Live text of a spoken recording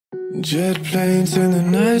Jet planes in the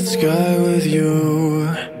night sky with you,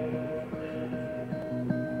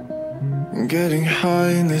 getting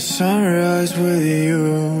high in the sunrise with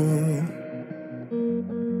you,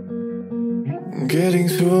 getting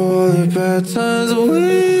through all the bad times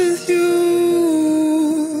with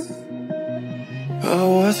you. I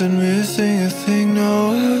wasn't missing a thing,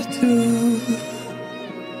 no I do.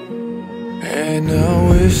 And I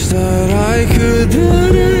wish that I could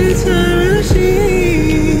build a time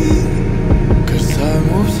machine, 'cause time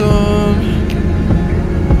moves on,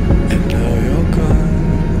 and now you're gone.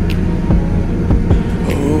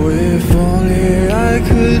 Oh, if only I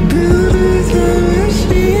could build a time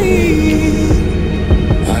machine,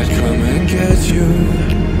 I'd come and get you.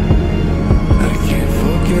 I can't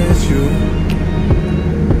forget you.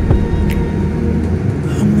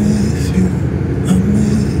 I miss you, I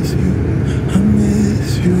miss you, I miss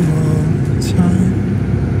you all the time.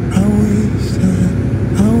 I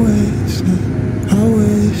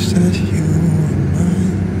wish that you were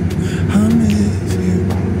mine. I miss you,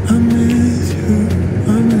 I miss you,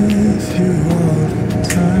 I miss you all the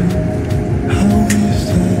time. I wish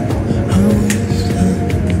that you were mine.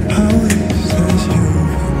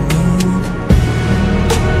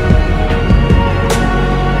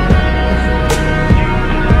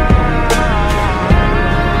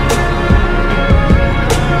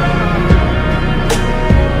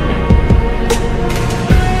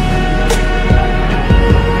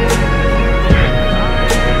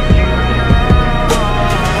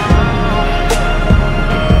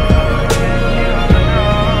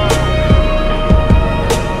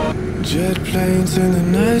 Jet planes in the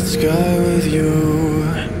night sky with you,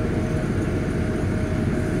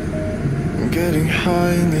 getting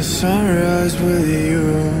high in the sunrise with you,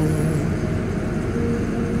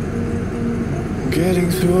 getting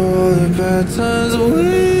through all the bad times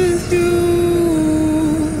with you.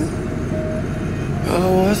 I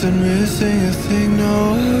wasn't missing a thing, no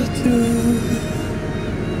I do.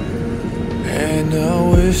 And I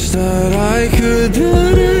wish that I could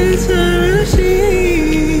build a time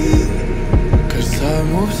machine, 'cause time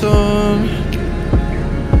moves on,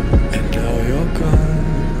 and now you're gone.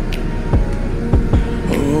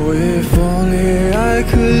 Oh, if only I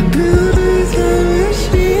could build a time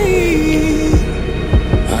machine,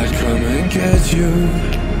 I'd come and get you.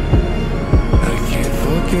 I can't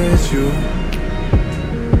forget you.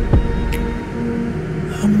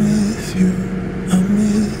 I miss you, I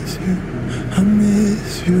miss you, I miss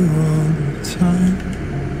you all the time.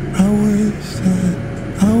 I wish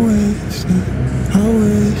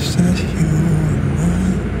that you were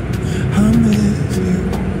mine. I miss you,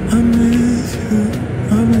 I miss you,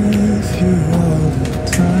 I miss you all the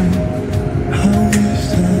time. I wish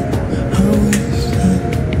that you were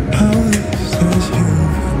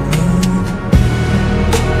mine.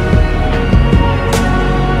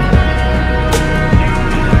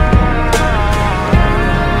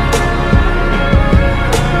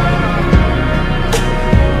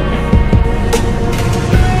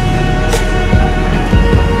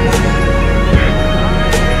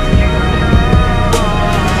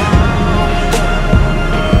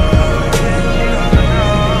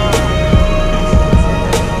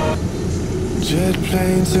 Jet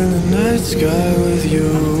planes in the night sky with you,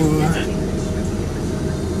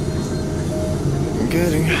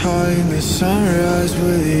 getting high in the sunrise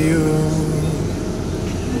with you,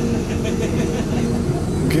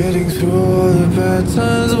 getting through all the bad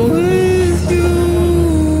times with you.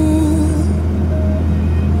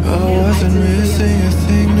 I wasn't missing a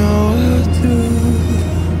thing, no I do.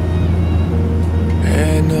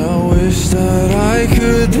 And I wish that I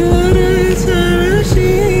could build a time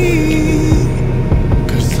machine,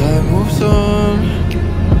 'cause time moves on,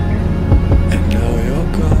 and now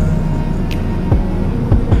you're gone.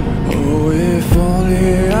 Oh, if only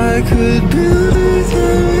I could build a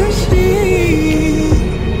time machine,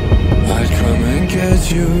 I'd come and get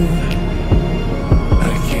you.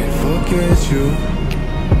 I can't forget you.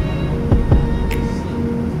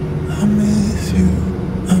 I miss you,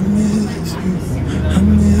 I miss you, I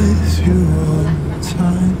miss you all the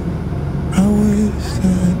time. I wish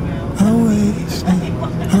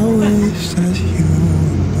that you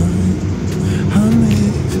were mine. I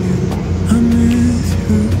miss you, I miss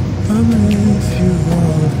you, I miss you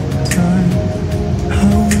all the time. I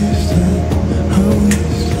wish that you were mine.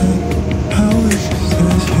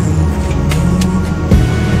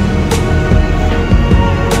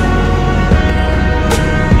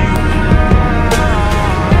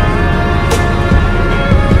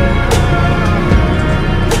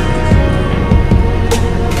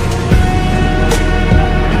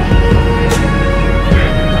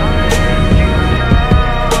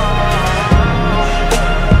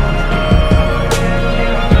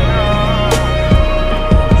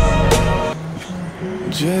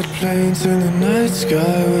 painting the night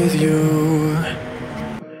sky with you.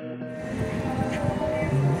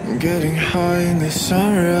 Getting high in the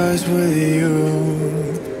sunrise with you.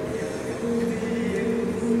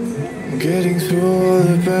 Getting through all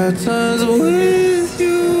the bad times with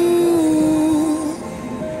you.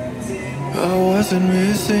 I wasn't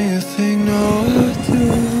missing a thing, no I do.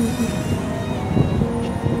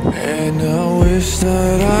 And I wish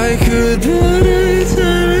that I could put it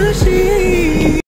in.